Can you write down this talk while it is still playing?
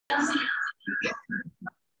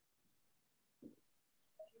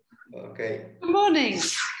Okay. Good morning.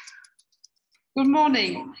 Good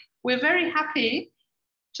morning. We're very happy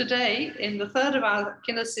today in the third of our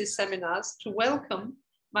KiNESIS seminars to welcome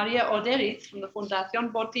María Odériz from the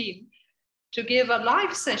Fundación Botín to give a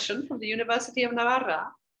live session from the University of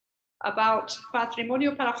Navarra about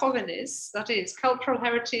Patrimonio para jóvenes, that is cultural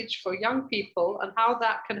heritage for young people, and how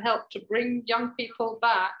that can help to bring young people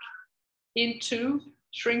back into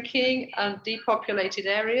shrinking and depopulated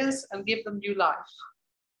areas and give them new life.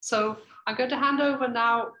 So I'm going to hand over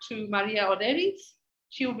now to María Odériz.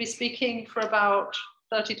 She will be speaking for about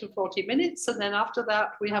 30 to 40 minutes. And then after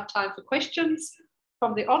that, we have time for questions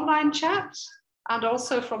from the online chat and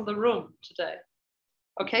also from the room today.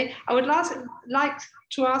 Okay, I would like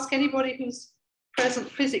to ask anybody who's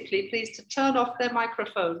present physically, please, to turn off their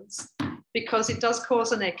microphones because it does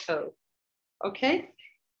cause an echo. Okay,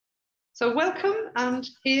 so welcome. And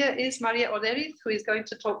here is María Odériz, who is going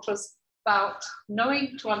to talk to us about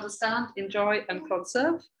knowing to understand, enjoy, and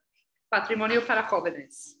conserve Patrimonio para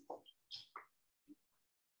jóvenes.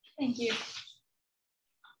 Thank you.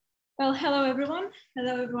 Well, hello everyone.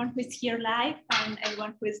 Hello everyone who is here live and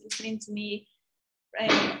everyone who is listening to me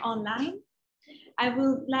online. I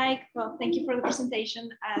would like, well, thank you for the presentation.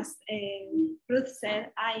 As Ruth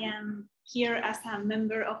said, I am here as a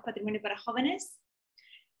member of Patrimonio para jóvenes.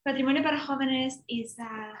 Patrimonio para jóvenes is,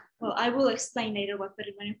 well, I will explain later what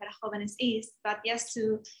Patrimonio para jóvenes is, but just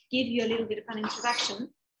to give you a little bit of an introduction,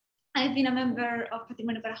 I've been a member of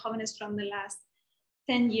Patrimonio para jóvenes from the last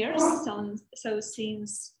 10 years, so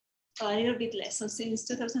since a little bit less, so since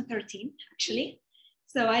 2013, actually.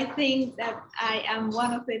 So I think that I am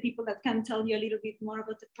one of the people that can tell you a little bit more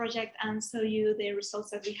about the project and show you the results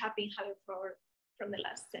that we have been having from the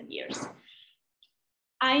last 10 years.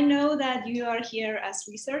 I know that you are here as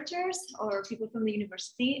researchers or people from the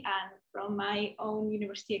university, and from my own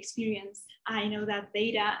university experience, I know that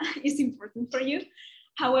data is important for you.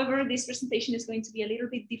 However, this presentation is going to be a little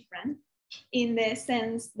bit different in the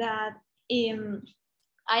sense that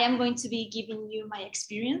I am going to be giving you my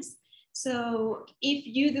experience. So if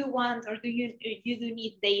you do want or you do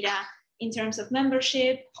need data in terms of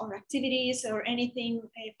membership or activities or anything,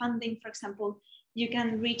 funding, for example, you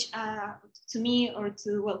can reach to me or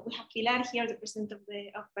to, well, we have Pilar here, the president of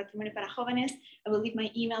Patrimonio para jóvenes. I will leave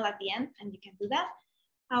my email at the end and you can do that.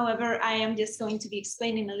 However, I am just going to be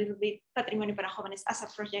explaining a little bit Patrimonio para jóvenes as a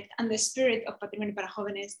project, and the spirit of Patrimonio para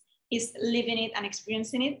jóvenes is living it and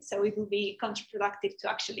experiencing it. So it will be counterproductive to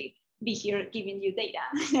actually be here giving you data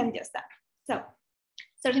and just that. So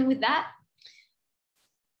starting with that,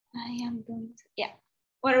 I am going to, yeah.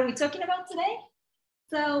 What are we talking about today?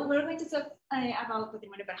 So we're going to talk about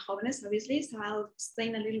Patrimonio para jóvenes, obviously. So I'll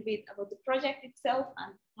explain a little bit about the project itself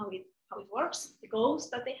and how it works, the goals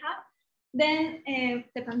that they have. Then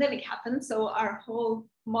the pandemic happened, so our whole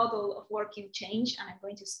model of working changed, and I'm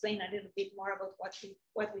going to explain a little bit more about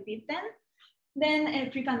what we did then. Then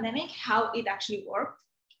pre-pandemic, how it actually worked.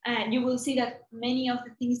 And you will see that many of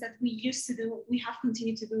the things that we used to do, we have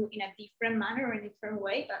continued to do in a different manner or in a different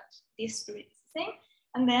way, but this spirit is the same.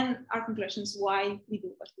 And then our conclusions, why we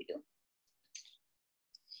do what we do.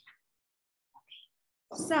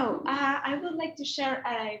 So I would like to share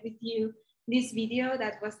with you this video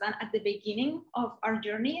that was done at the beginning of our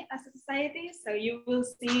journey as a society. So you will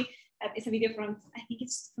see that it's a video from, I think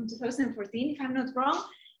it's from 2014, if I'm not wrong.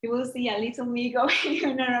 You will see a little me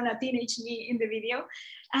going around, a teenage me in the video.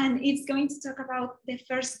 And it's going to talk about the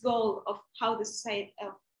first goal of how the society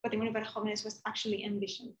of Patrimonio para jóvenes was actually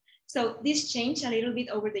envisioned. So this changed a little bit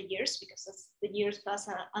over the years because as the years pass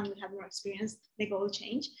and we have more experience, the goal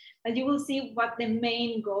changed. But you will see what the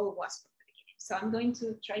main goal was from the beginning. So I'm going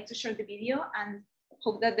to try to share the video and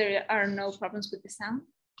hope that there are no problems with the sound.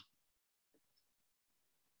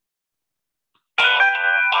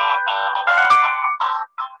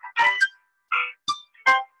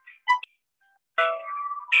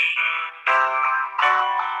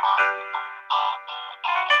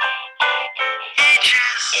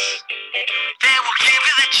 They will give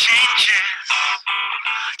you the changes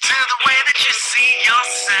to the way that you see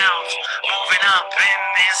yourself moving up in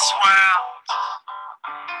this world.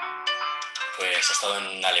 Pues he estado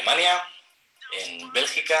en Alemania, en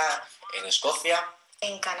Bélgica, en Escocia,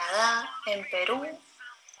 en Canadá, en Perú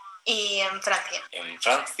y en Francia. En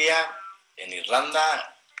Francia, en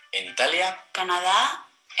Irlanda, en Italia, Canadá,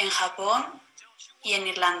 en Japón y en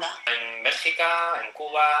Irlanda. En Bélgica, en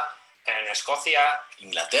Cuba, en Escocia,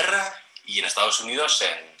 Inglaterra y en Estados Unidos,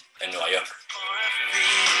 en Nueva York.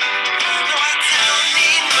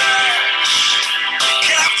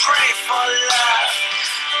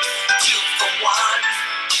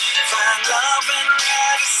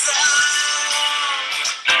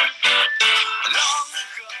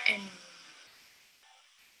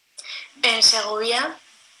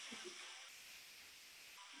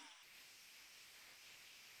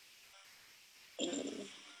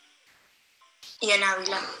 y en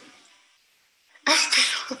Ávila.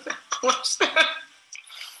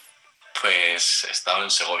 Pues he estado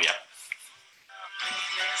en Segovia.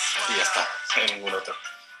 Y ya está, no hay ningún otro.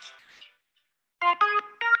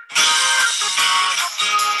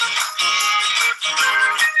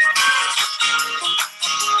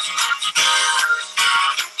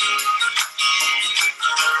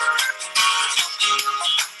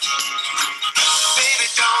 Baby,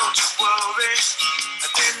 don't you worry. I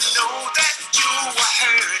didn't know that you were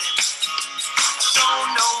hurting. Don't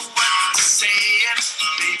know what to say.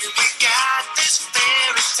 Baby, we got this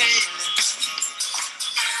fairy tale.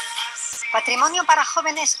 Patrimonio para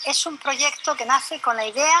Jóvenes es un proyecto que nace con la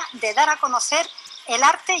idea de dar a conocer el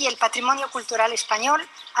arte y el patrimonio cultural español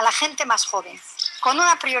a la gente más joven, con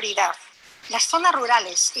una prioridad: las zonas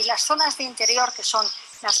rurales y las zonas de interior, que son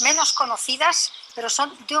las menos conocidas, pero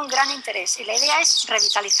son de un gran interés, y la idea es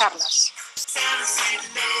revitalizarlas.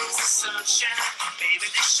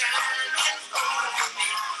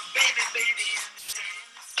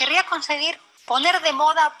 Querría conseguir poner de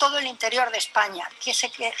moda todo el interior de España, que se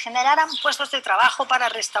generaran puestos de trabajo para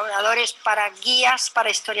restauradores, para guías,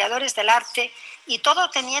 para historiadores del arte, y todo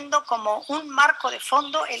teniendo como un marco de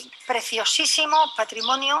fondo el preciosísimo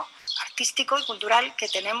patrimonio artístico y cultural que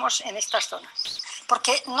tenemos en estas zonas.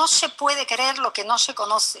 Porque no se puede querer lo que no se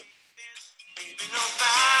conoce.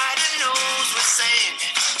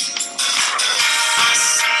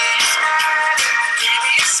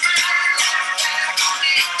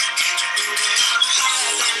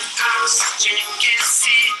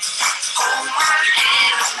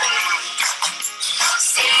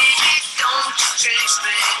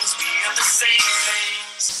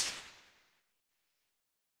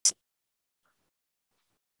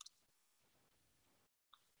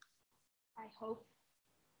 I hope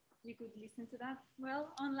you could listen to that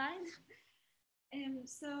well online. And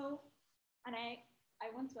I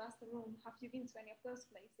want to ask the room, have you been to any of those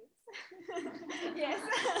places? Yes.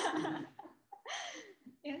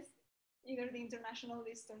 Yes, either the international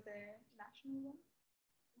list or the national one.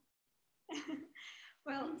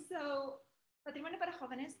 Well, so Patrimonio para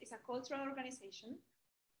Jóvenes is a cultural organization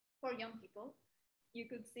for young people. You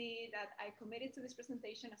could see that I committed to this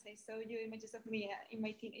presentation as I showed you images of me in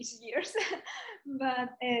my teenage years. But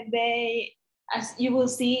as you will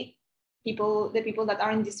see, the people that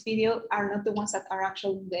are in this video are not the ones that are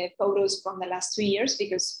actually the photos from the last 2 years,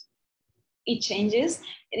 because it changes.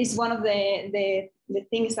 It is one of the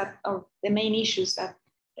things that are the main issues that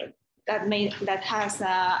has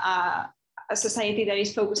a society that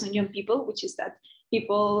is focused on young people, which is that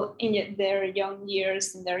people in their young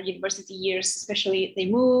years, in their university years, especially, they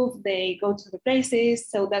move, they go to the places.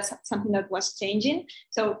 So that's something that was changing.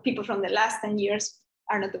 So people from the last 10 years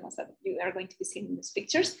are not the ones that you are going to be seeing in these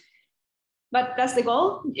pictures. But that's the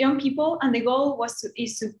goal, young people. And the goal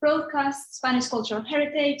is to broadcast Spanish cultural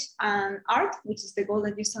heritage and art, which is the goal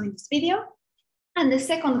that you saw in this video. And the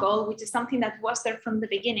second goal, which is something that was there from the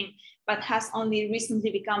beginning, but has only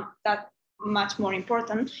recently become that much more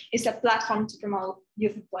important, is a platform to promote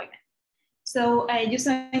youth employment. So you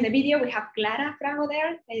saw in the video, we have Clara Frago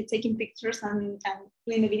there taking pictures and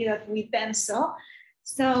playing the video that we then saw.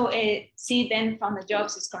 So she then found the job.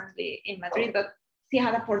 She's currently in Madrid, but she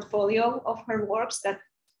had a portfolio of her works that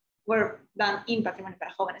were done in Patrimonio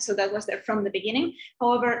para Jóvenes. So that was there from the beginning.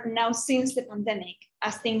 However, now since the pandemic,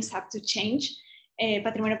 as things have to change,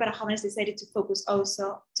 Patrimonio para Jóvenes decided to focus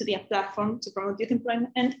also to be a platform to promote youth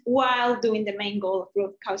employment while doing the main goal of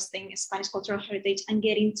broadcasting Spanish cultural heritage and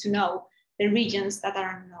getting to know the regions that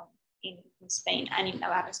are unknown in Spain and in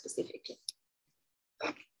Navarra specifically.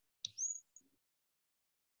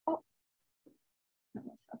 Oh,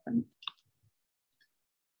 what happened?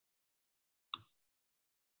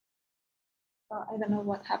 Well, I don't know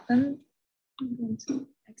what happened. I'm going to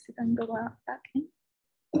exit and go back in.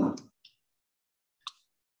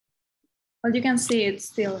 Well, you can see it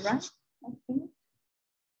still, right? I think.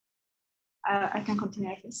 I can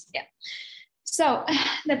continue this. Yeah. So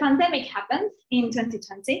the pandemic happened in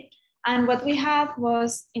 2020. And what we had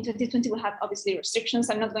was, in 2020, we had obviously restrictions.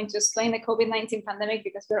 I'm not going to explain the COVID-19 pandemic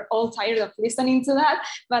because we're all tired of listening to that.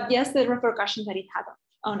 But yes, the repercussions that it had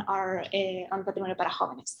on our on Patrimonio para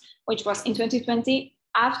Jóvenes, which was in 2020,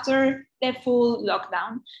 after the full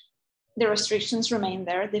lockdown, the restrictions remained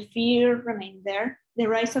there, the fear remained there, the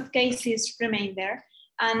rise of cases remained there,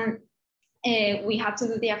 and we had to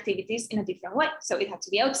do the activities in a different way. So it had to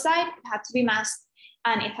be outside, it had to be masked,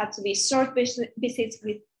 and it had to be short visits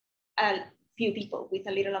with a few people, with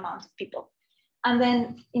a little amount of people. And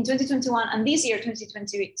then in 2021 and this year,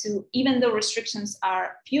 2022, even though restrictions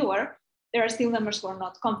are fewer, there are still members who are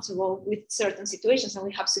not comfortable with certain situations, and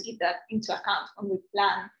we have to keep that into account when we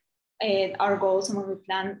plan our goals and when we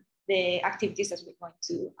plan the activities that we're going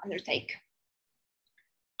to undertake.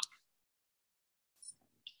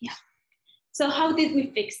 Yeah. So how did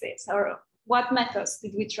we fix this, or what methods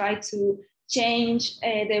did we try to change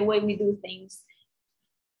the way we do things,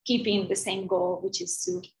 keeping the same goal, which is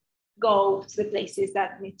to go to the places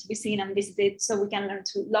that need to be seen and visited so we can learn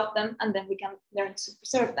to love them, and then we can learn to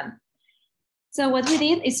preserve them. So what we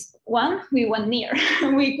did is, one, we went near.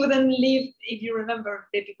 We couldn't live, if you remember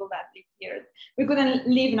the people that live here, we couldn't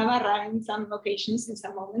leave Navarra in some locations, in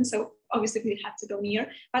some moments. So obviously we had to go near,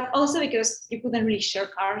 but also because you couldn't really share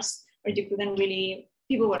cars, or you couldn't really,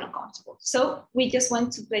 people were uncomfortable. So we just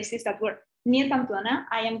went to places that were near Pamplona.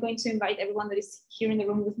 I am going to invite everyone that is here in the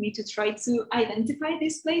room with me to try to identify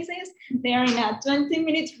these places. They are in a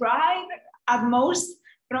 20-minute ride at most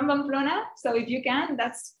from Pamplona. So if you can,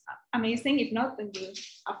 that's amazing. If not, then you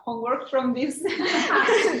have homework from this,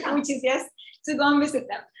 which is just to go and visit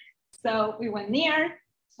them. So we went near,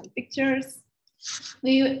 some pictures.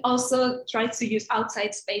 We also tried to use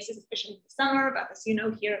outside spaces, especially in the summer, but as you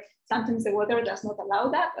know here, sometimes the weather does not allow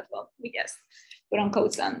that, but well, we just put on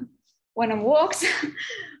coats and went on walks,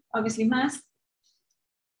 obviously masked.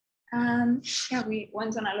 And yeah, we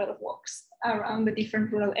went on a lot of walks around the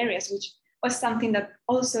different rural areas, which was something that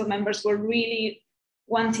also members were really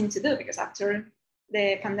wanting to do, because after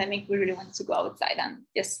the pandemic, we really wanted to go outside and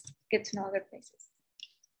just get to know other places.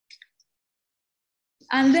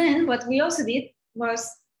 And then what we also did was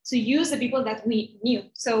to use the people that we knew.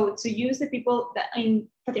 So to use the people that in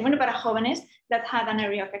Patrimonio para Jóvenes that had an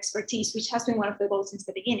area of expertise, which has been one of the goals since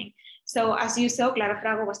the beginning. So as you saw, Clara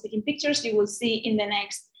Frago was taking pictures. You will see in the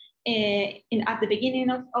next, at the beginning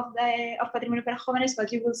of Patrimonio para Jóvenes,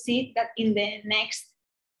 but you will see that in the next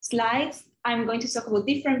slides, I'm going to talk about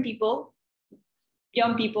different people,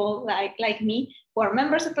 young people like me, who are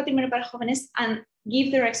members of Patrimonio para Jóvenes and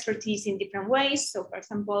give their expertise in different ways. So for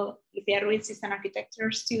example, Lucía Ruiz is an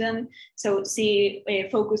architecture student. So she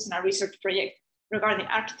focused on a research project regarding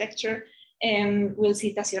architecture. We'll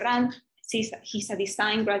see Tasio Rank, he's a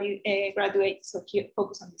design graduate, so he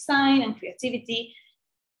focused on design and creativity.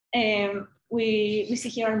 We see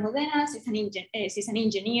here Almudena, she's an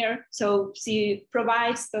engineer, so she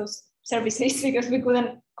provides those services because we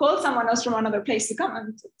couldn't call someone else from another place to come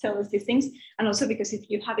and to tell us these things. And also because if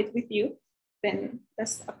you have it with you, then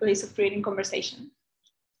that's a place of creating conversation.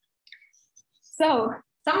 So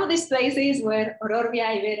some of these places were Ororbia,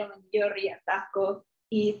 Ibero, Mendillorri, Artazco,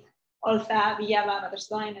 Id, Olza, Villava,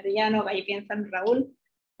 Materstoin, Arellano, Vallepienza, and Raúl.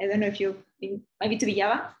 I don't know if you've been maybe to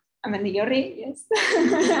Villava and Mendillorri, yes.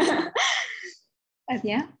 But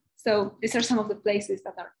yeah, so these are some of the places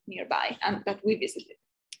that are nearby and that we visited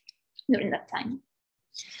during that time.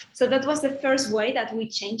 So that was the first way that we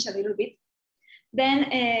changed a little bit.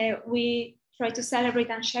 Then we try to celebrate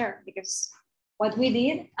and share, because what we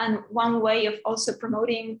did, and one way of also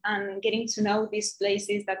promoting and getting to know these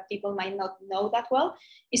places that people might not know that well,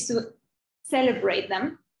 is to celebrate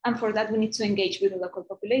them. And for that, we need to engage with the local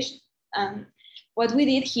population. What we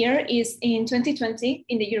did here is in 2020,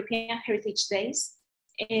 in the European Heritage Days,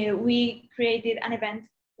 we created an event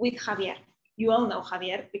with Javier. You all know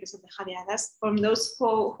Javier because of the Javieras. For those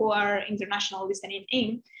who are international listening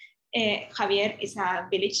in, Javier is a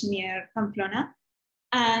village near Pamplona,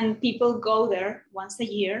 and people go there once a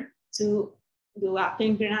year to do a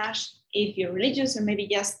pilgrimage. If you're religious, or maybe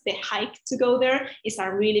just the hike to go there is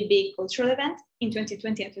a really big cultural event. In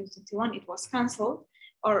 2020 and 2021, it was canceled,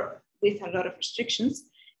 or with a lot of restrictions.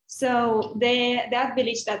 So that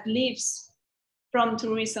village that lives from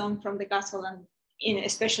tourism, from the castle, and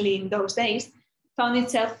especially in those days, found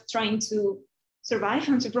itself trying to survive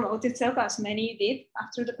and to promote itself, as many did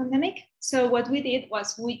after the pandemic. So what we did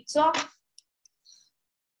was we talked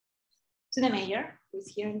to the mayor, who's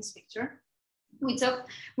here in this picture.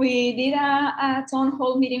 We did a town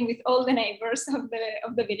hall meeting with all the neighbors of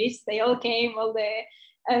the village. They all came, all the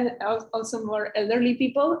also more elderly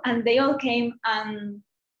people, and they all came and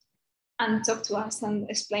talked to us and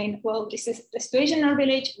explained, well, this is the situation in our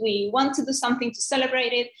village. We want to do something to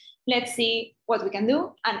celebrate it. Let's see what we can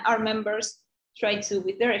do. And our members tried to,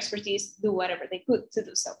 with their expertise, do whatever they could to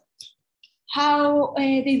do so. How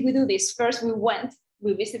did we do this? First, we went,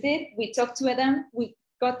 we visited, we talked to them, we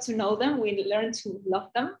got to know them, we learned to love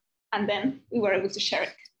them, and then we were able to share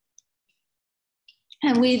it.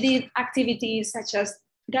 And we did activities such as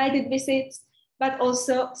guided visits, but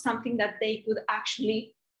also something that they could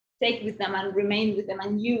actually take with them and remain with them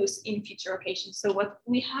and use in future occasions. So what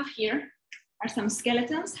we have here are some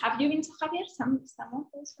skeletons. Have you been to Javier? Some of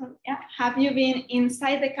those from, yeah. Have you been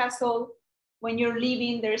inside the castle when you're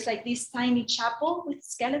leaving, there's like this tiny chapel with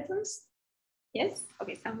skeletons. Yes,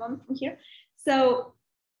 okay, someone from here. So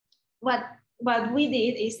what we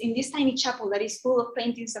did is in this tiny chapel that is full of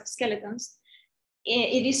paintings of skeletons,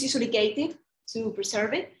 it is usually gated to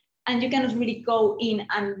preserve it, and you cannot really go in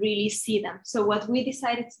and really see them. So what we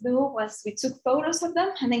decided to do was we took photos of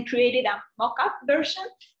them and then created a mock-up version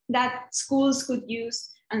that schools could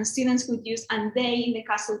use and students could use, and they in the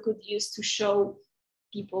castle could use to show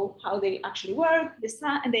people how they actually work, the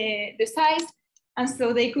size, and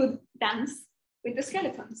so they could dance with the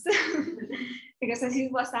skeletons. Because as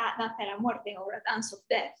it was a danza de la muerte, or a dance of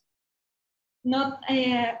death. Not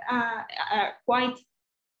a quite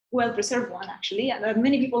well-preserved one, actually, and that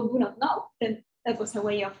many people do not know. Then that was a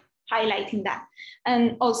way of highlighting that.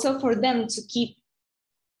 And also for them to keep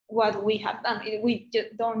what we have done.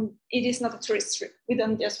 It is not a tourist trip. We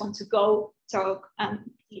don't just want to go, talk,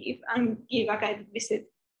 and leave, and give a guided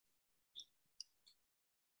visit.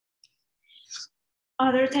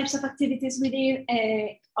 Other types of activities we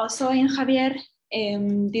did also in Javier.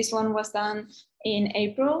 This one was done in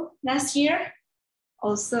April last year.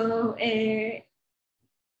 Also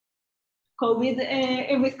with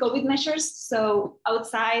COVID measures, so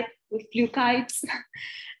outside we flew kites,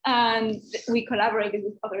 and we collaborated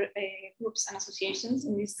with other groups and associations.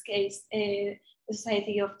 In this case, the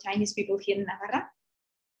Society of Chinese People here in Navarra.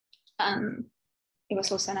 It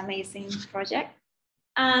was also an amazing project.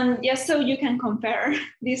 And just so you can compare,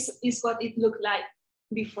 this is what it looked like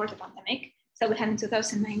before the pandemic. So we had in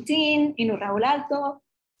 2019 in Raúl Alto,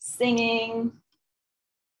 singing,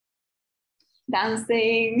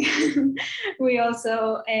 dancing. We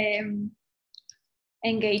also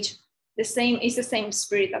engage the same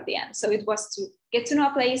spirit at the end. So it was to get to know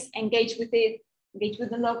a place, engage with it, engage with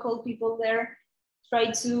the local people there,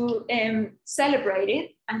 try to celebrate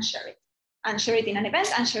it and share it. And share it in an event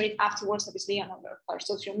and share it afterwards, obviously, on our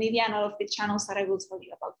social media and all of the channels that I will tell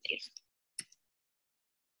you about later.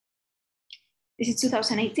 This is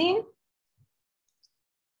 2018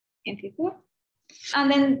 in Fitur. And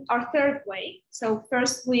then our third way. So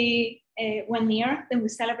first we went near, then we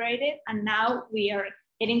celebrated, and now we are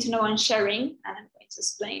getting to know and sharing, and I'm going to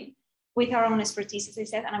explain with our own expertise, as I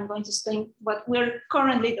said, and I'm going to explain what we're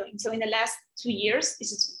currently doing. So in the last 2 years,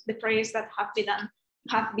 this is the projects that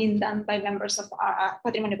have been done by members of our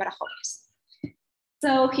Patrimonio para Jóvenes.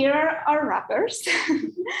 So here are our rappers.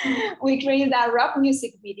 We created a rap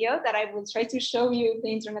music video that I will try to show you if the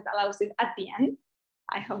internet allows it at the end.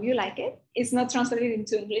 I hope you like it. It's not translated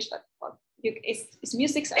into English, but well, it's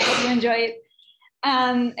music, so I hope you enjoy it.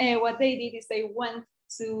 And what they did is they went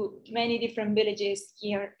to many different villages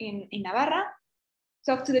here in Navarra,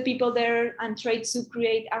 talked to the people there, and tried to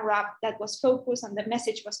create a rap that was focused, and the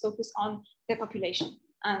message was focused on depopulation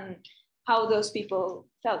and how those people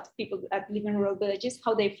felt, people that live in rural villages,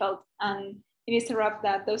 how they felt. And it is a rap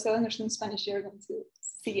that those that understand Spanish are going to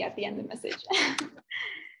see at the end of the message.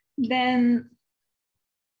 Then,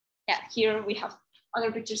 yeah, here we have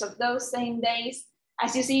other pictures of those same days.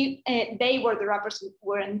 As you see, they were the rappers who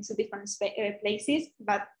were in two different places,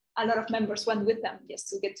 but a lot of members went with them just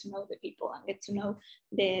to get to know the people and get to know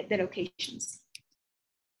the locations.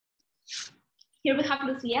 Here we have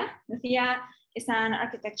Lucia. Lucia is an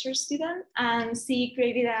architecture student, and she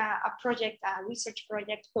created a research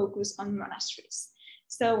project focused on monasteries.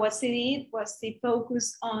 So what she did was she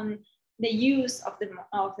focused on the use of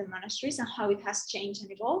the monasteries and how it has changed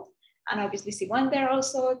and evolved. And obviously she went there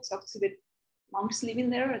also, talked to the monks living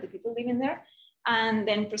there or the people living there, and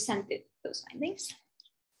then presented those findings.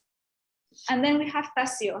 And then we have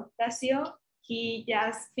Tasio. Tasio, he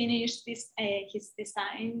just finished his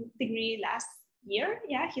design degree last year.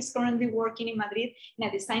 Yeah, he's currently working in Madrid in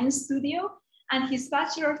a design studio, and his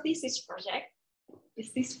bachelor thesis project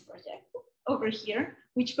is this project over here,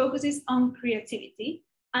 which focuses on creativity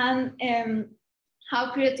and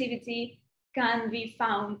how creativity can be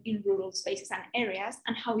found in rural spaces and areas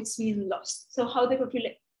and how it's being lost. So how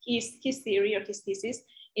his theory or his thesis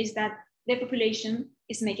is that depopulation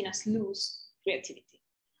is making us lose creativity.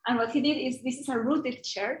 And what he did is, this is a rooted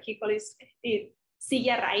chair. He calls it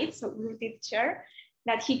silla raíz, so rooted chair,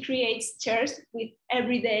 that he creates chairs with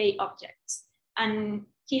everyday objects. And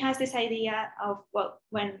he has this idea of, well,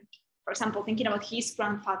 when, for example, thinking about his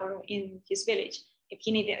grandfather in his village, if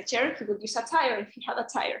he needed a chair, he would use a tire if he had a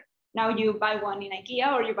tire. Now you buy one in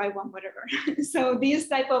IKEA or you buy one whatever. So this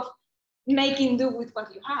type of making do with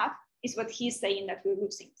what you have is what he's saying that we're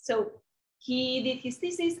losing. So he did his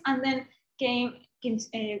thesis and then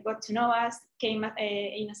got to know us, came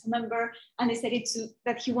in as a member, and decided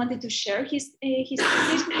that he wanted to share his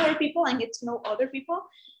thesis with other people and get to know other people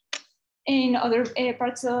in other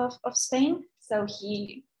parts of Spain. So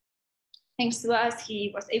he, thanks to us,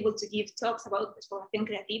 he was able to give talks about exploración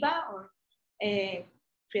creativa, or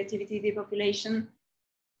creativity depopulation,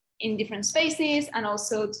 in different spaces, and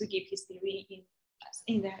also to give his theory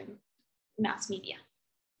in the mass media.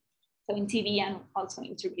 So in TV and also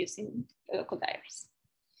interviews in the local diaries.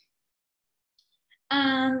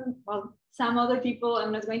 And well, some other people,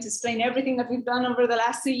 I'm not going to explain everything that we've done over the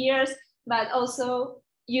last 2 years, but also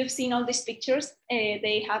you've seen all these pictures.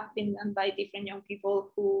 They have been done by different young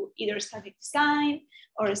people who either studied design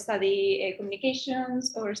or study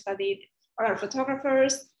communications or are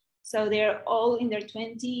photographers. So they're all in their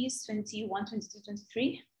 20s, 21, 22,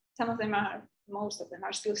 23. Most of them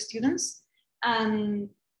are still students. And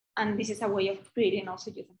this is a way of creating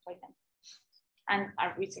also youth employment. And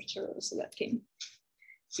our researcher also that came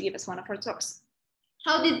to give us one of our talks.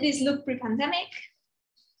 How did this look pre-pandemic?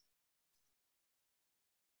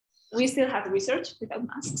 We still had research without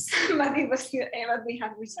masks, but it was still, but we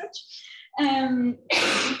had research.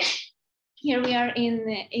 Here we are in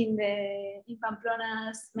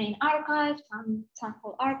Pamplona's main archive, Town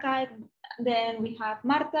Hall archive. Then we have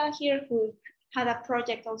Marta here, who had a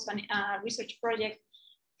project, also a research project,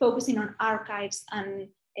 focusing on archives and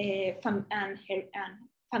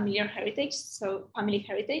familiar heritage, so family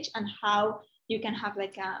heritage, and how you can have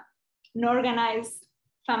like an organized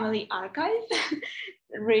family archive.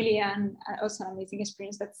 Really, and also an amazing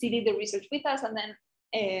experience, that she did the research with us and then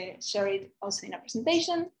share it also in a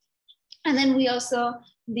presentation. And then we also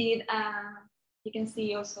did, you can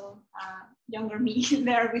see also younger me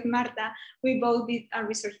there with Marta. We both did a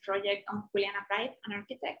research project on Juliana Pride, an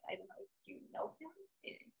architect. I don't know if you know him.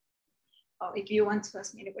 Or if you want to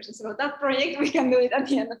ask me any questions about that project, we can do it at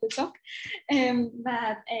the end of the talk.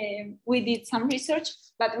 We did some research,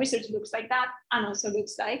 but research looks like that, and also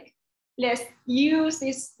looks like, let's use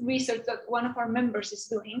this research that one of our members is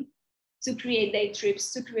doing to create day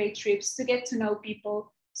trips, to create trips, to get to know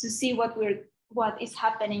people, to see what is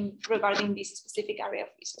happening regarding this specific area of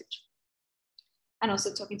research. And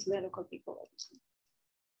also talking to the local people, obviously.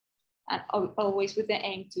 And always with the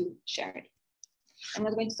aim to share it. I'm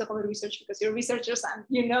not going to talk about research because you're researchers and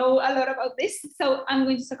you know a lot about this. So I'm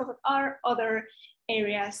going to talk about our other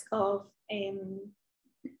areas of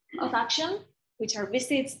action, which are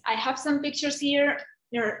visits. I have some pictures here.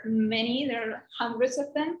 There are many, there are hundreds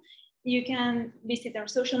of them. You can visit our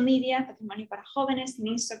social media, Patrimonio para Jóvenes, in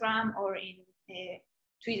Instagram or in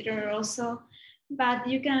Twitter also. But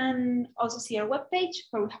you can also see our webpage,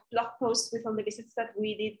 where we have blog posts with all the visits that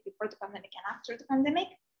we did before the pandemic and after the pandemic.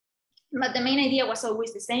 But the main idea was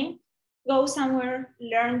always the same. Go somewhere,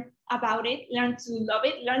 learn about it, learn to love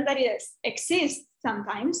it, learn that it exists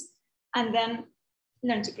sometimes, and then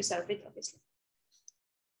learn to preserve it, obviously.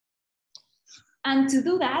 And to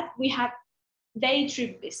do that, we had day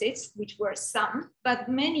trip visits, which were some, but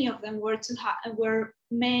many of them were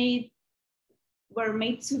made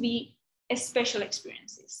to be special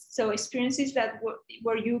experiences. So experiences that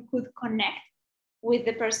where you could connect with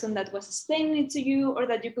the person that was explaining it to you, or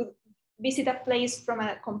that you could visit a place from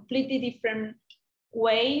a completely different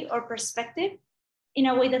way or perspective, in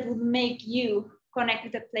a way that would make you connect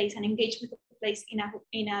with the place and engage with the place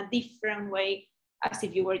in a different way, as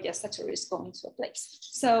if you were just a tourist going to a place.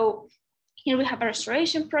 So here we have a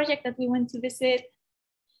restoration project that we went to visit.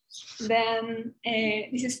 Then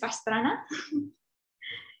this is Pastrana.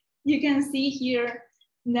 You can see here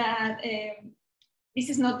that this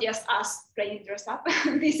is not just us playing dress up.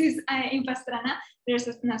 This is in Pastrana. There's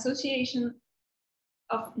an association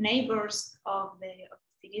of neighbors of the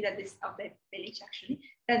city, of the village actually,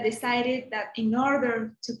 that decided that in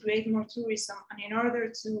order to create more tourism and in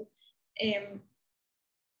order to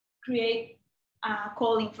create a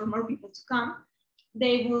calling for more people to come,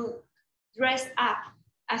 they will dress up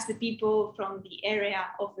as the people from the area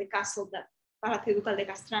of the castle, that Palacio Ducal de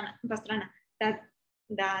Pastrana,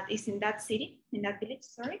 that is in that city, in that village,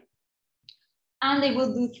 sorry. And they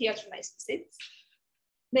will do theatralized visits.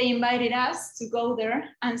 They invited us to go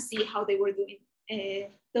there and see how they were doing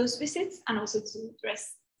those visits, and also to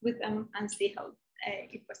dress with them and see how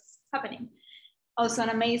it was happening. Also an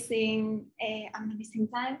amazing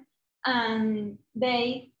time. And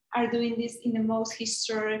they are doing this in the most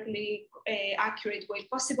historically accurate way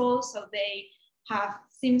possible. So they have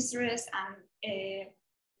seamstress, and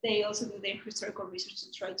they also do their historical research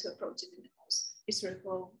to try to approach it in the most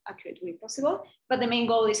historical accurate way possible. But the main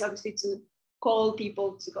goal is obviously to call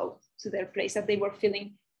people to go to their place that they were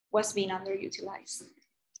feeling was being underutilized.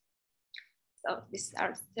 So these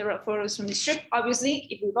are several photos from this trip. Obviously,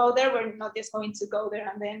 if we go there, we're not just going to go there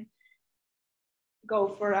and then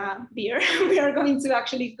go for a beer. We are going to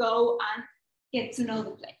actually go and get to know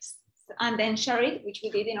the place. and then share it, which we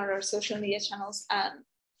did in our social media channels and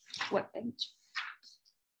webpage.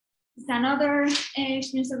 It's another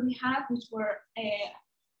experience that we had, which were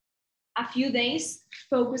a few days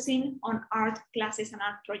focusing on art classes and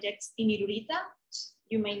art projects in Irurita.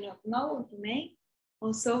 You may not know, you may.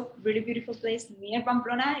 Also, really beautiful place near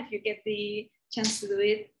Pamplona. If you get the chance to do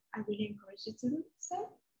it, I really encourage you to do so.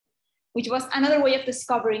 Which was another way of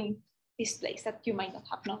discovering this place that you might not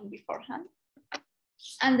have known beforehand.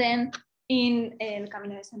 And then in El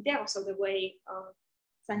Camino de Santiago, so the way of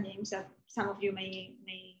St. James that some of you may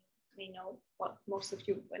know, well, most of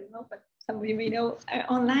you will know, but some of you may know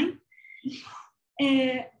online,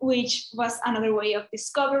 which was another way of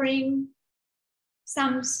discovering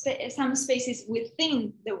some spaces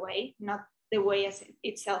within the way, not the way as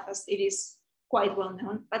itself, as it is quite well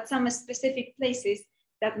known, but some specific places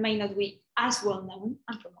that may not be as well known,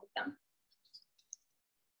 and promote them.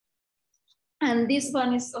 And this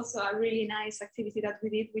one is also a really nice activity that we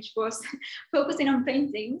did, which was focusing on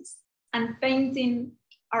paintings and painting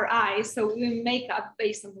our eyes. So we make up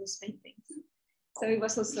based on those paintings. So it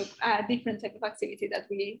was also a different type of activity that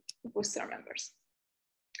we proposed to our members.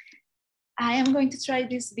 I am going to try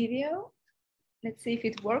this video. Let's see if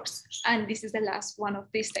it works. And this is the last one of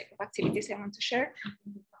these type of activities I want to share.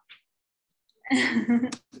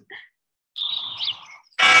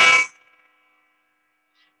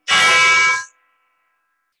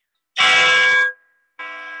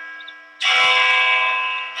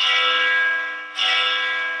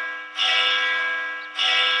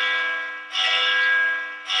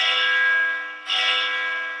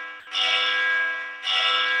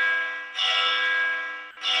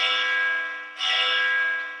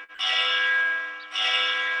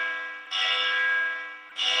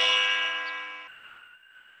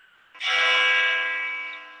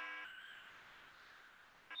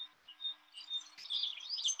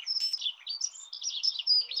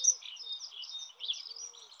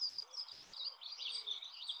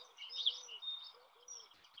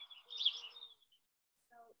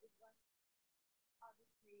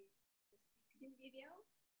 Video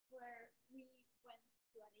where we went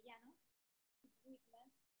to Arellano to witness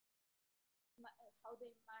how they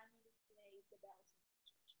manually play the bells in the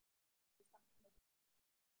church. It's something that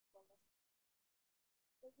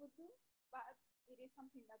they would do, but it is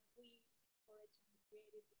something that we encourage and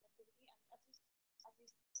created this activity. And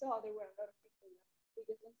as you saw, there were a lot of people that we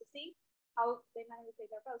just want to see how they manually play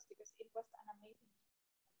their bells, because it was an amazing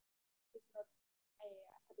experience. It's not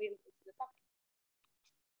available to the public.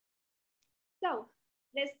 So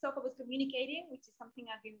let's talk about communicating, which is something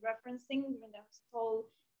I've been referencing during the whole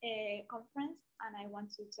conference, and I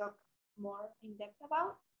want to talk more in depth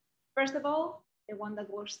about. First of all, the one that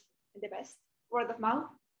works the best, word of mouth,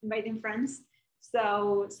 inviting friends.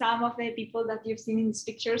 So some of the people that you've seen in these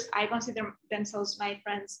pictures, I consider themselves my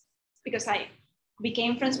friends because I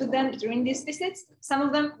became friends with them during these visits. Some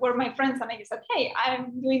of them were my friends, and I said, hey,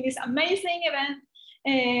 I'm doing this amazing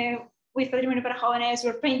event with Patrimonio para jóvenes,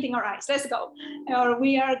 we're painting our eyes, let's go. Or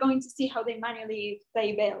we are going to see how they manually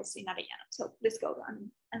play bells in Arellano. So let's go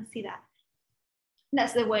and see that.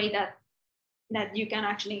 That's the way that you can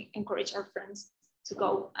actually encourage our friends to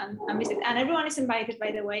go and visit. And everyone is invited,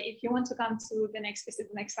 by the way. If you want to come to the next visit,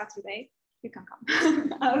 the next Saturday, you can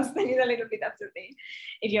come. I'll explain it a little bit after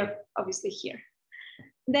if you're obviously here.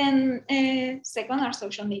 Then second, our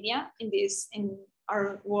social media. In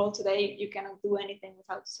our world today, you cannot do anything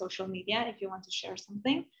without social media. If you want to share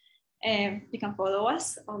something, you can follow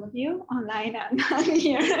us, all of you, online and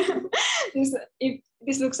here. If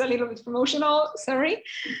this looks a little bit promotional, sorry.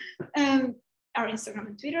 Our Instagram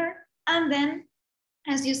and Twitter. And then,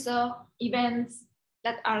 as you saw, events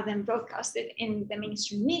that are then broadcasted in the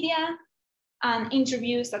mainstream media, and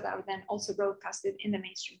interviews that are then also broadcasted in the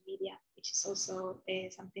mainstream media, which is also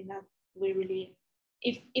something that we really,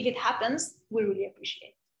 if it happens, we really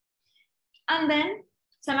appreciate. And then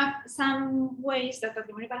some ways that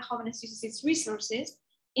Patrimonio para jóvenes uses its resources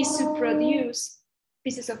is to produce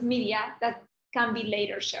pieces of media that can be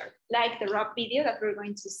later shared, like the rap video that we're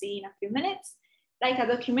going to see in a few minutes, like a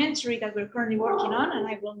documentary that we're currently working on, and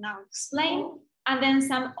I will now explain, and then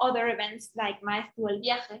some other events like Maestro el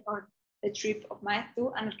Viaje, or the trip of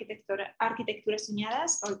Maestro, and Arquitecturas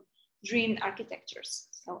Soñadas, or dreamed architectures.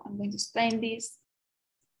 So I'm going to explain this.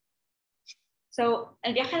 So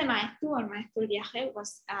El Viaje de Maestro, or Maestro el Viaje,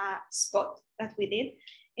 was a spot that we did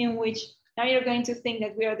in which now you're going to think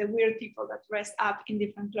that we are the weird people that dress up in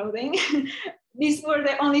different clothing. These were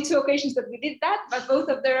the only 2 occasions that we did that, but both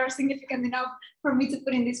of them are significant enough for me to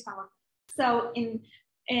put in this PowerPoint. So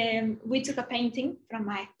we took a painting from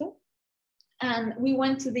Maestro, And we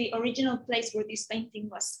went to the original place where this painting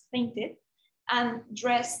was painted and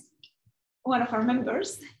dressed one of our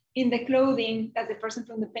members in the clothing that the person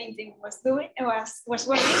from the painting was wearing.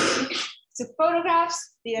 Took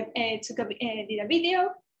photographs, did a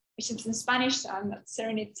video, which is in Spanish, so I'm not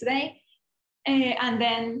sharing it today, and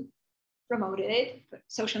then promoted it,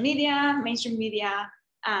 social media, mainstream media,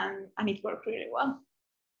 and it worked really well,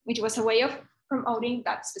 which was a way of promoting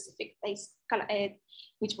that specific place,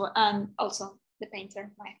 which was, and also the painter.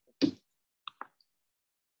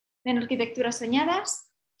 Then Arquitecturas Soñadas.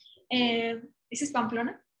 This is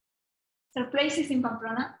Pamplona. There are places in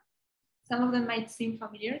Pamplona. Some of them might seem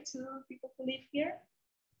familiar to people who live here.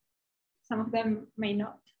 Some of them may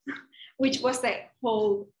not, which was the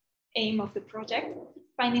whole aim of the project.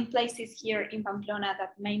 Finding places here in Pamplona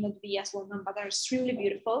that may not be as well known, but are extremely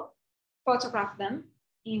beautiful, photograph them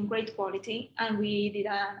in great quality, and we did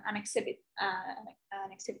an exhibit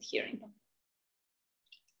here in Pamplona.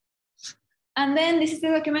 And then this is the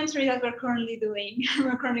documentary that we're currently doing,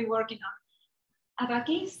 we're currently working on.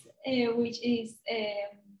 Arrakis, which is,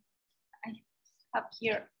 I have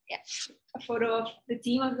here, yeah, a photo of the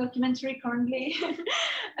team of the documentary currently.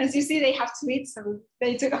 As you see, they have to eat, so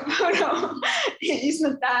they took a photo. It's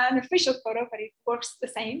not an official photo, but it works the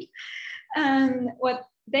same. And what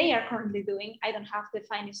they are currently doing, I don't have the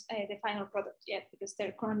final product yet because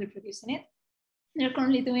they're currently producing it. They're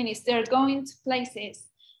currently doing is they're going to places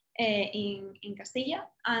in Castilla,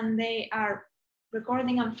 and they are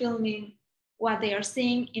recording and filming what they are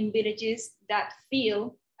seeing in villages that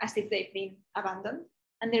feel as if they've been abandoned.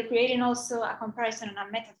 And they're creating also a comparison and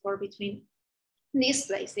a metaphor between these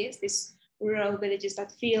places, these rural villages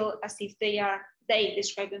that feel as if they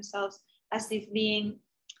describe themselves as if being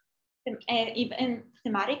even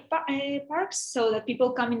thematic parks, so that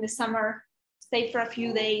people come in the summer, stay for a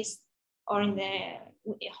few days or in the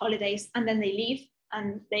holidays, and then they leave,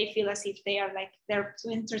 and they feel as if they are like there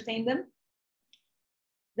to entertain them.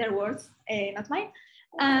 Their words, not mine.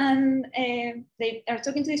 And they are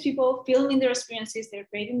talking to these people, filming their experiences, they're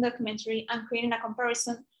creating a documentary and creating a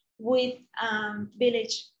comparison with a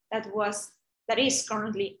village that is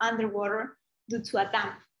currently underwater due to a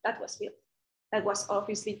dam that was built, that was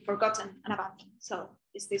obviously forgotten and abandoned. So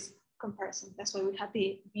it's this comparison. That's why we had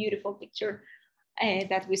the beautiful picture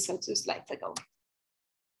that we saw 2 slides ago.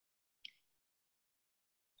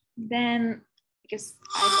 Then, because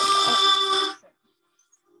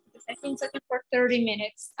I've been talking for 30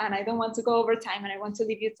 minutes and I don't want to go over time, and I want to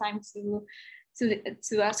leave you time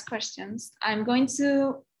to ask questions, I'm going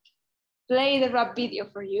to play the rap video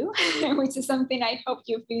for you, which is something I hope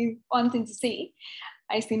you've been wanting to see.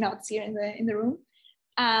 I see notes here in the room.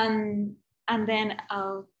 And then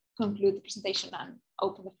I'll conclude the presentation and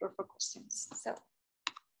open the floor for questions. So.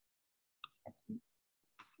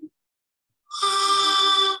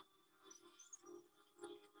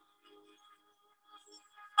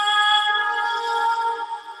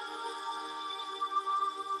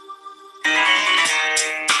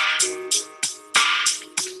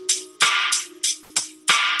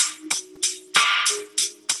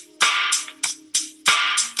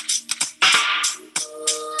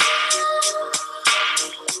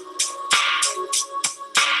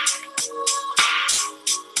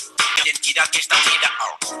 Que está unida,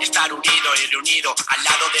 estar unido y reunido al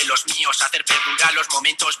lado de los míos, hacer perdurar los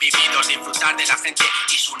momentos vividos, disfrutar de la gente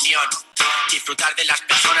y su unión, disfrutar de las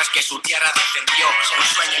personas que su tierra defendió, un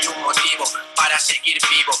sueño y un motivo para seguir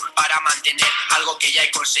vivo, para mantener algo que ya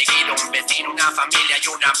he conseguido, un vecino, una familia y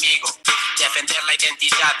un amigo, defender la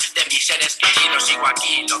identidad de mis seres queridos. Sigo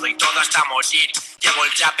aquí, lo doy todo hasta morir, llevo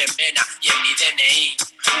el rap en vena y en mi DNI.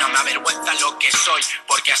 No me avergüenza lo que soy,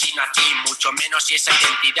 porque así nací, mucho menos si esa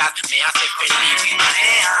identidad me hace feliz.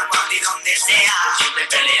 Marea, cuando y donde sea, siempre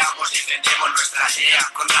peleamos, defendemos nuestra idea.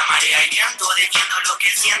 Contra marea y viento, defiendo lo que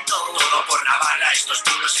siento. Todo por Navarra, esto es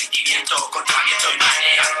puro sentimiento. Contra viento y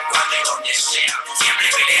marea, cuando y donde sea, siempre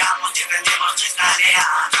peleamos, defendemos nuestra idea.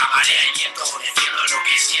 Contra marea y viento, defiendo lo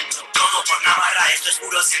que siento. Todo por Navarra, esto es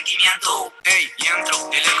puro sentimiento. Hey, y entro,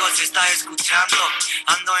 de lejos se está escuchando.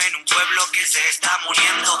 Ando en un pueblo que se está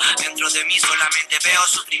muriendo. Dentro de mí solamente veo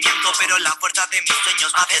sufrimiento, pero la fuerza de mis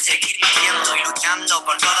sueños me hace seguir viviendo y luchando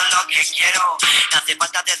por todo lo que quiero. No hace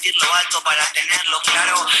falta decirlo alto para tenerlo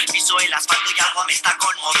claro. Piso el asfalto y algo me está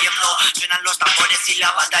conmoviendo. Suenan los tambores y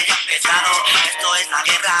la batalla ha empezado. Esto es la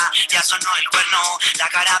guerra, ya sonó el cuerno. La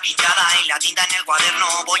cara pintada y la tinta en el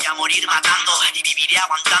cuaderno. Voy a morir matando y viviré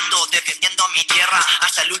aguantando defendiendo mi tierra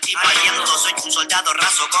hasta el último aliento. Soy un soldado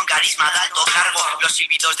raso con carisma de alto cargo. Los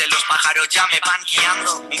silbidos de los pájaros ya me van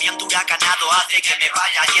guiando. Un viento huracanado hace que me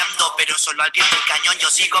vaya yendo, pero solo al pie del cañón yo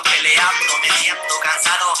sigo peleando. Me siento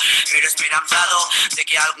cansado, pero esperanzado de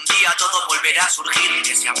que algún día todo volverá a surgir.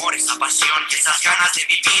 Ese amor, esa pasión, esas ganas de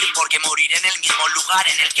vivir, porque moriré en el mismo lugar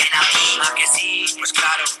en el que nací. ¿A que sí? Pues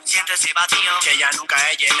claro, siento ese vacío que ya nunca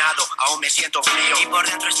he llenado. Aún me siento frío y por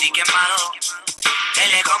dentro estoy quemado.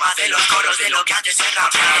 El eco más de los coros de lo que antes he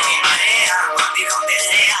rapeado. Mi marea, partir donde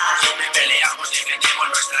sea. Me peleamos, defendemos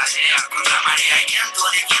nuestra idea. Contra marea y viento,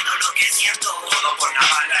 defiendo lo que siento. Todo por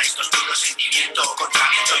Navarra, esto es puro sentimiento. Contra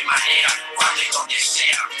viento y marea, cuando y donde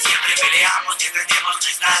sea. Siempre peleamos, defendemos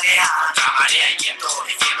nuestra idea. Contra marea y viento,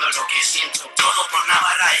 defiendo lo que siento. Todo por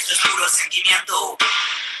Navarra, esto es puro sentimiento.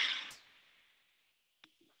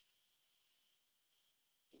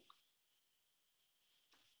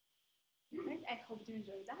 I hope you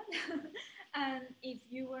enjoyed that. And if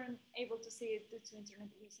you weren't able to see it due to internet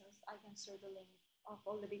reasons, I can share the link of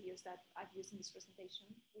all the videos that I've used in this presentation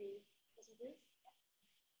with Odériz.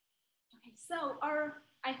 Okay, so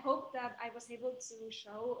I hope that I was able to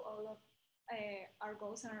show all of our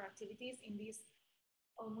goals and our activities in this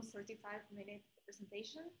almost 35-minute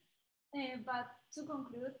presentation. But to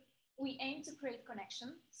conclude, we aim to create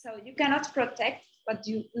connection. So you cannot protect what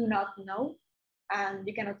you do not know. And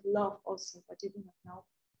you cannot love also what you do not know.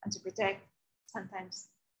 And to protect, sometimes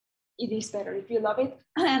it is better if you love it.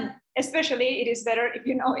 And especially it is better if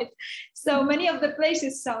you know it. So many of the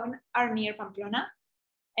places shown are near Pamplona.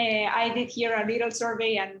 I did here a little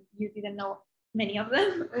survey and you didn't know many of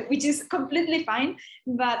them, which is completely fine.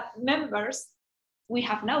 But members, we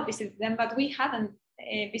have now visited them, but we haven't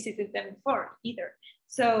visited them before either.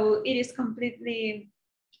 So it is completely,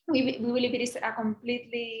 we believe it is a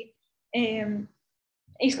completely,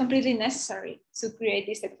 it's completely necessary to create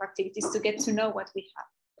these type of activities to get to know what we have.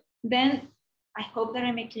 Then I hope that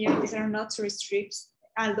I make clear these are not tourist trips,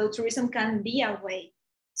 although tourism can be a way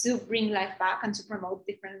to bring life back and to promote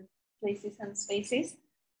different places and spaces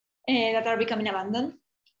that are becoming abandoned.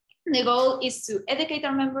 The goal is to educate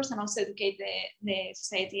our members and also educate the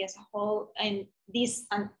society as a whole and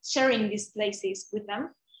sharing these places with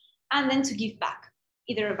them, and then to give back,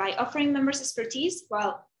 either by offering members expertise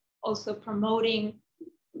while also promoting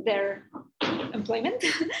their employment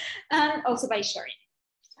and also by sharing.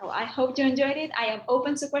 So I hope you enjoyed it. I am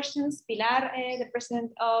open to questions. Pilar, the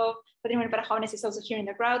president of Patrimonio para Jóvenes, is also here in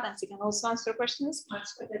the crowd and she can also answer questions.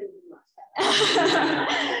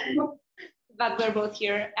 But we're both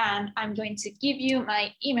here and I'm going to give you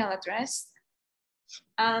my email address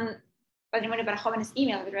and Patrimonio para Jóvenes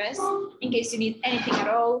email address in case you need anything at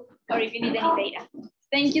all or if you need any data.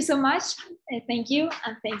 Thank you so much. Thank you.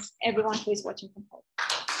 And thanks everyone who is watching from home.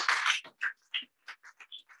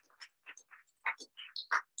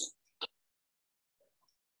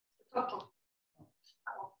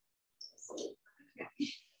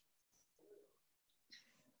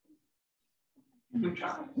 Good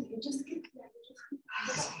job.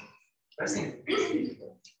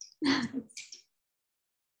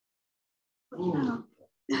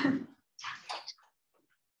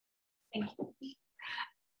 Thank you.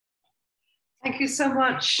 Thank you so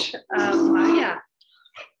much, Maria.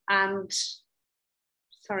 And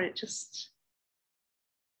sorry, just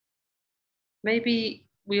maybe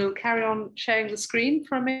we'll carry on sharing the screen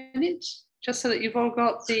for a minute, just so that you've all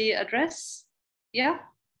got the address. Yeah?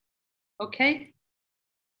 Okay.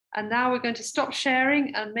 And now we're going to stop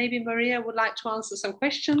sharing and maybe Maria would like to answer some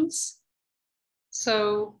questions.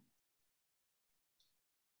 So,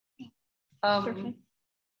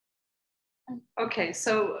 okay,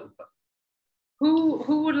 so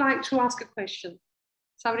who would like to ask a question?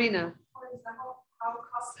 Sabrina. For example, how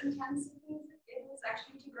cost intensive it is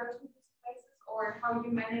actually to go to these places, or how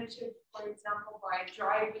you manage it, for example, by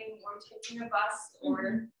driving or taking a bus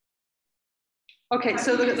or... Okay,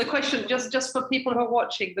 so the question, just for people who are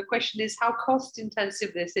watching, the question is how cost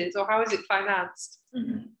intensive this is, or how is it financed?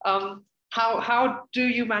 How do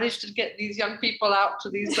you manage to get these young people out to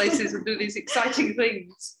these places and do these exciting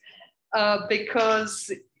things?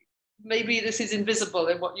 Because maybe this is invisible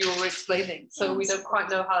in what you were explaining, so we don't quite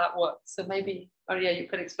know how that works. So maybe, Maria, you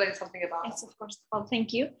can explain something about Yes, of course. Well,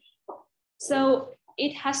 thank you. So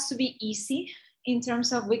it has to be easy in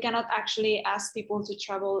terms of we cannot actually ask people to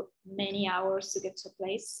travel many hours to get to a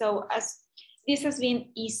place. So as this has been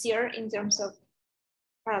easier in terms of,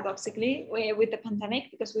 paradoxically, with the pandemic,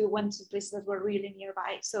 because we went to places that were really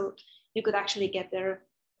nearby. So you could actually get there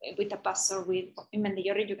with a bus or with, in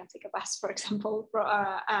Mendillorri, you can take a bus, for example, for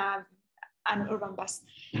an urban bus.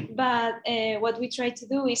 But what we try to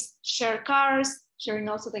do is share cars, sharing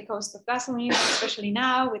also the cost of gasoline, especially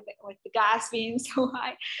now with the gas being so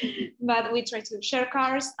high. But we try to share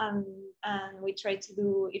cars, and we try to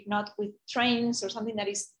do, if not with trains or something that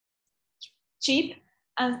is cheap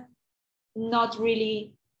and not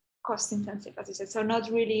really cost intensive, as you said. So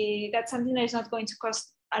not really, that's something that is not going to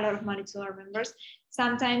cost a lot of money to our members.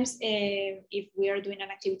 Sometimes if we are doing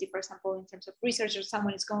an activity, for example, in terms of research, or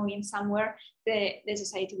someone is going in somewhere, the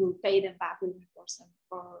society will pay them back, will reimburse them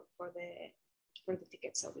for the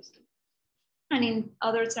tickets, obviously. And in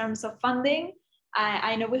other terms of funding,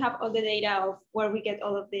 I know we have all the data of where we get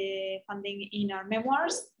all of the funding in our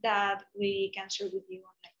memoirs that we can share with you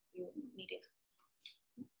online if you need it.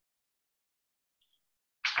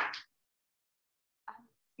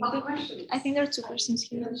 Other questions? I think there are 2 questions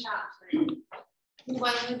here. In the chat.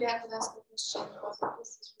 Well, maybe I could ask a question because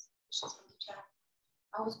this is questions from the chat.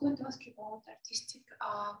 I was going to ask you about artistic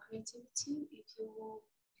creativity.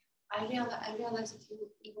 I realize that you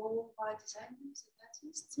involve designers and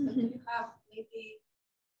artists, but do you have maybe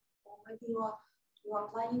you are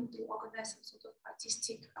planning to organize some sort of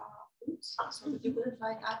artistic groups so that you could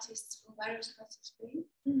invite artists from various parts of Spain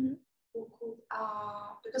who could,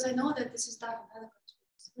 because I know that this is done in other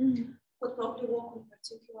countries, could probably work on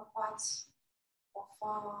particular parts of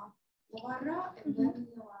Navarra and then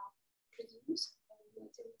produce and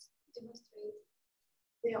demonstrate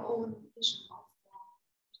their own vision of.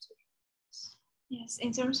 Yes,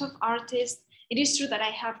 in terms of artists, it is true that I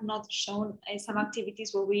have not shown some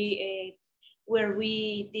activities where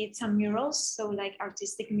we did some murals, so like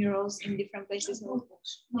artistic murals in different places. In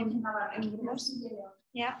Burgos.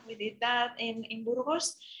 Yeah, we did that in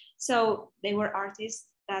Burgos. So they were artists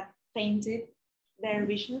that painted their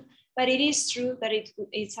vision, but it is true that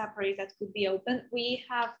it's a project that could be open. We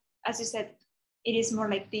have, as you said, it is more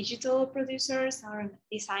like digital producers or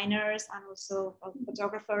designers and also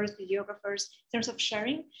photographers, videographers in terms of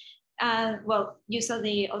sharing. Well, you saw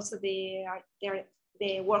the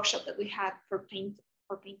workshop that we had for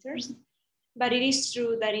painters, but it is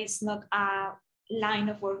true that it's not a line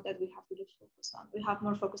of work that we have really focused on. We have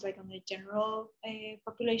more focus like on the general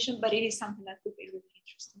population, but it is something that could be really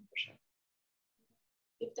interesting for sure.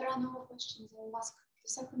 If there are no questions, I'll ask the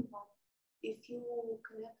second one. If you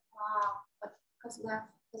connect what has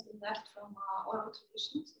been left from oral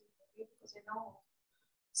traditions, because I know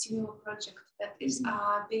similar project that is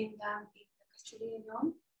being done in Castilla y León,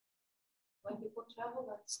 when people travel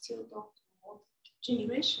and still talk to old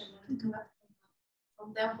generation and collect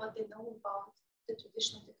from them what they know about the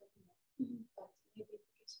traditional technology. But maybe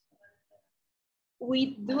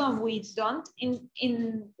we do and we don't.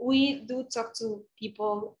 We do talk to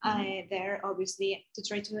people there, obviously, to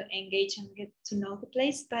try to engage and get to know the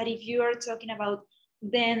place. But if you are talking about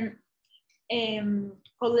then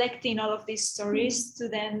collecting all of these stories to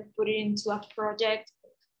then put it into a project,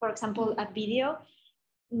 for example, a video,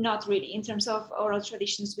 not really. In terms of oral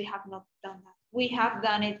traditions, we have not done that. We have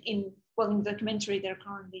done it in the documentary. They're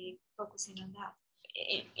currently focusing on that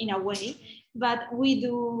in a way, but we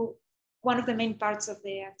do. One of the main parts of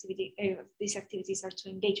the activity, these activities, are to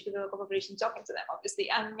engage with the local population, talking to them,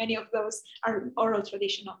 obviously, and many of those are oral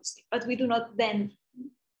tradition, obviously, but we do not then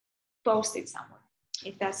post it somewhere,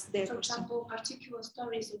 if that's the question. For example, particular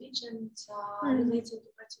stories, legends related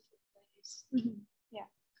to particular place. Yeah,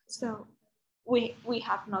 so we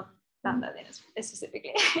have not done that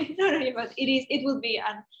specifically, sorry, but it will be,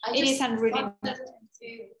 and it is really. The idea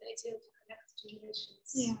to connect generations.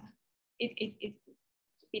 Yeah, it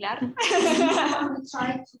Pilar.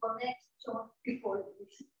 Trying to connect young people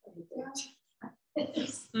with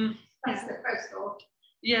That's the first thought.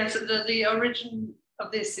 Yes, the origin of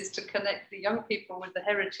this is to connect the young people with the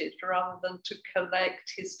heritage rather than to collect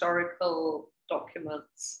historical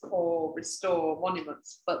documents or restore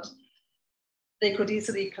monuments, but they could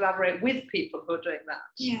easily collaborate with people who are doing that.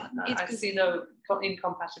 Yeah, I see no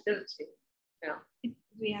incompatibility. Yeah, it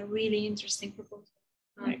would be a really interesting proposal.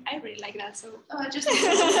 I really like that. So Just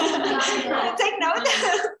take note.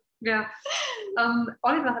 Yeah.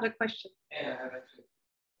 Oliver had a question. Yeah, I have actually.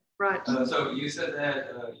 Right. So you said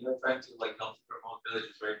that you're trying to help to promote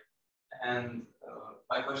villages, right? And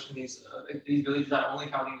my question is, if these villages are only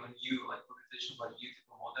counting on you, like organizations like you, to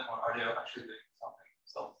promote them, or are they actually doing something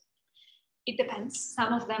themselves? It depends.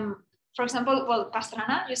 Some of them, for example,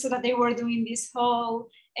 Pastrana, you saw that they were doing this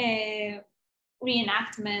whole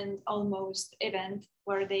reenactment almost event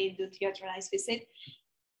where they do theatralized visit.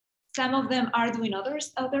 Some of them are doing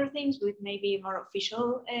other things with maybe more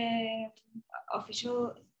official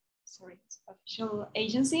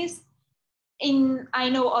agencies. I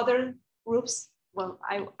know other groups well,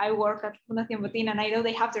 I work at Fundación Botín, and I know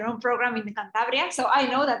they have their own program in the Cantabria, so I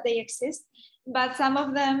know that they exist, but some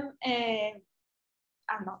of them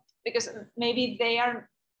are not, because maybe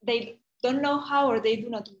they don't know how, or they do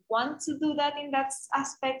not want to do that in that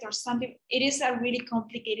aspect, or something. It is a really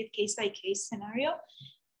complicated case-by-case scenario,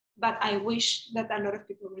 but I wish that a lot of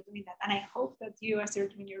people were doing that, and I hope that you, as you're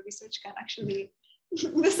doing your research, can actually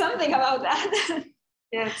do something about that.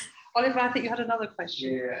 Yes, Oliver, I think you had another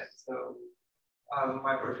question. Yeah, so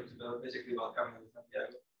my project is basically about Camino de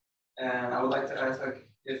Santiago, and I would like to ask, like,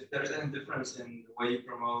 if there is any difference in the way you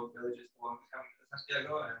promote villages along the Camino de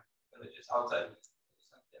Santiago and villages outside of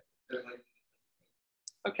Santiago. Like...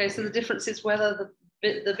 Okay, so the difference is whether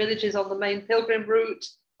the villages on the main pilgrim route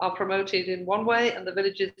are promoted in one way and the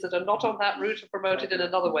villages that are not on that route are promoted in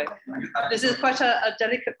another way. This is quite a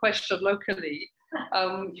delicate question locally.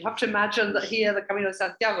 You have to imagine that here, the Camino de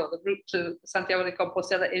Santiago, the route to Santiago de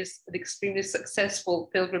Compostela, is an extremely successful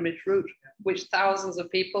pilgrimage route, which thousands of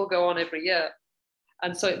people go on every year.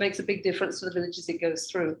 And so it makes a big difference to the villages it goes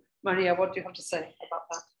through. Maria, what do you have to say about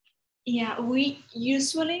that? Yeah, we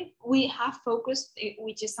have focused,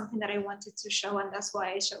 which is something that I wanted to show, and that's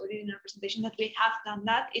why I showed it in our presentation, that we have done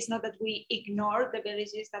that. It's not that we ignore the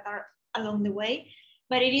villages that are along the way,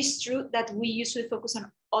 but it is true that we usually focus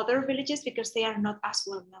on other villages because they are not as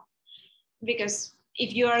well known. Because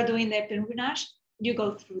if you are doing the pilgrimage, you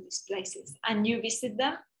go through these places and you visit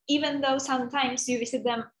them, even though sometimes you visit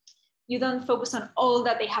them, you don't focus on all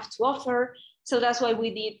that they have to offer. So that's why we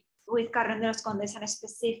did with Carrera de los Condes and a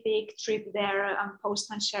specific trip there, post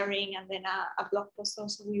and sharing, and then a blog post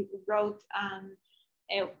also we wrote.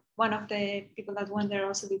 One of the people that went there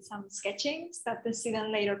also did some sketchings that the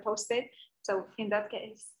student later posted. So in that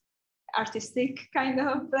case, artistic kind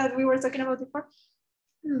of that we were talking about before.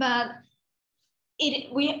 But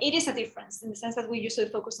it is a difference in the sense that we usually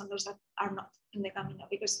focus on those that are not in the Camino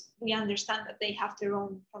because we understand that they have their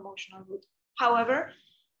own promotional route. However,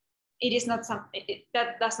 it is not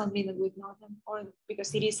that does not mean that we ignore them, or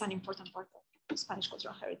because it is an important part of Spanish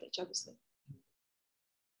cultural heritage, obviously.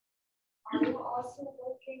 Are you also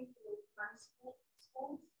working with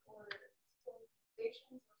schools or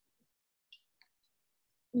foundations?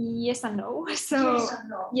 Yes and no. So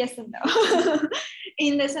yes and no.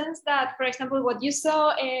 In the sense that, for example, what you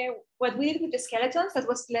saw, what we did with the skeletons that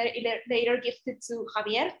was later gifted to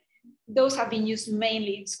Javier, those have been used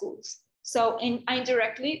mainly in schools. So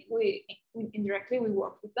indirectly, we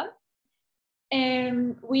work with them.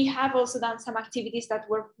 And we have also done some activities that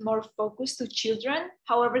were more focused to children.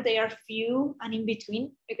 However, they are few and in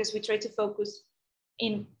between because we try to focus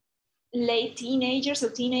in late teenagers, so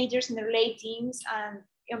teenagers in their late teens and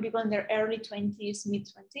young people in their early 20s, mid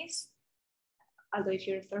 20s. Although if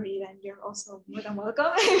you're 30, then you're also more than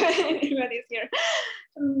welcome. Everybody's here.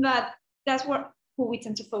 But that's who we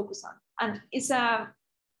tend to focus on. And it's a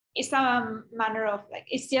manner of like,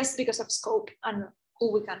 it's just because of scope and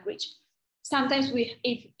who we can reach. Sometimes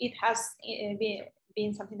if it has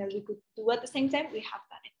been something that we could do at the same time, we have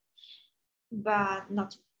done it, but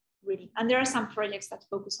not really. And there are some projects that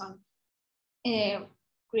focus on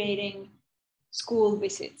creating school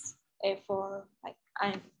visits for like,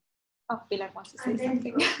 Pilar wants to say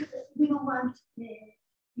something. We don't want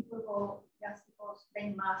people to go just because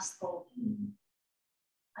they must go.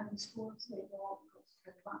 And the schools, they go because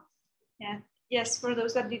they must. Yeah. Yes, for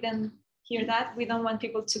those that didn't hear that, we don't want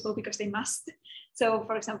people to go because they must. So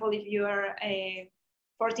for example, if you are a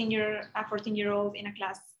 14-year-old in a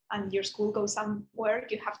class and your school goes somewhere,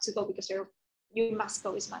 you have to go because you must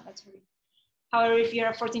go, it's mandatory. However, if you're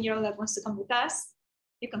a 14-year-old that wants to come with us,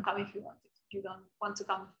 you can come if you want. If you don't want to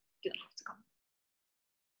come, you don't have to come.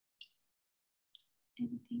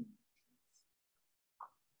 Anything?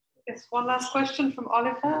 Yes, one last question from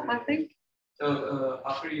Oliver, I think. So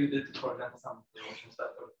after you did, for example, some promotion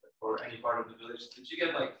stuff for any part of the village, did you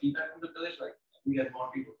get like feedback from the village? Like, we get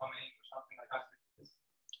more people coming or something like that?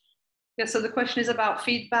 Yeah, so the question is about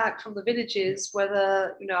feedback from the villages,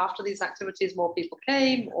 whether, after these activities, more people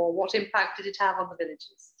came, or what impact did it have on the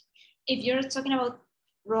villages? If you're talking about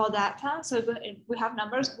raw data, so we have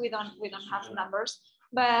numbers, we don't have numbers,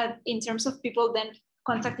 but in terms of people then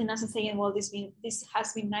contacting us and saying, well, this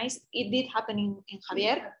has been nice, it did happen in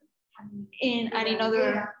Javier, and in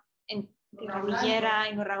other, in Rillera,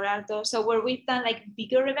 in Alto. So where we've done like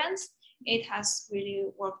bigger events, it has really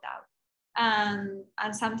worked out.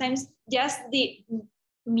 And sometimes just the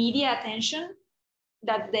media attention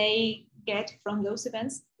that they get from those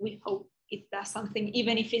events, we hope it does something,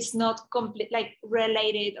 even if it's not complete, like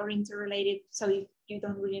related or interrelated. So if you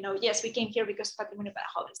don't really know, yes, we came here because Patrimonio para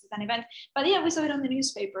Jóvenes is an event, but yeah, we saw it on the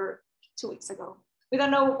newspaper 2 weeks ago. We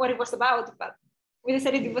don't know what it was about, but we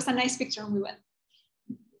decided it was a nice picture and we went.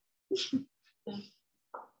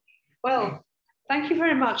 Well, thank you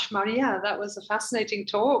very much, Maria. That was a fascinating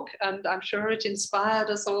talk, and I'm sure it inspired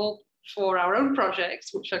us all for our own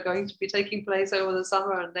projects, which are going to be taking place over the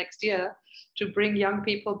summer and next year, to bring young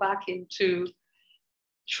people back into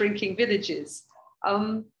shrinking villages.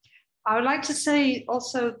 I would like to say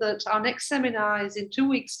also that our next seminar is in 2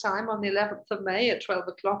 weeks' time on the 11th of May at 12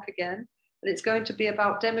 o'clock again, and it's going to be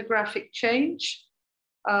about demographic change,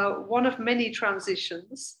 one of many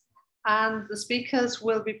transitions. And the speakers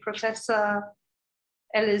will be Professor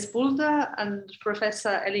Elis Bulder and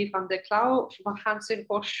Professor Ellie van der Klauw from Hansen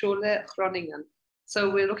Hochschule Groningen. So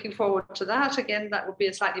we're looking forward to that. Again, that will be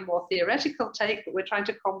a slightly more theoretical take, but we're trying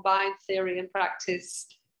to combine theory and practice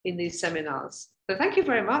in these seminars. So thank you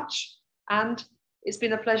very much. And it's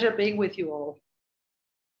been a pleasure being with you all.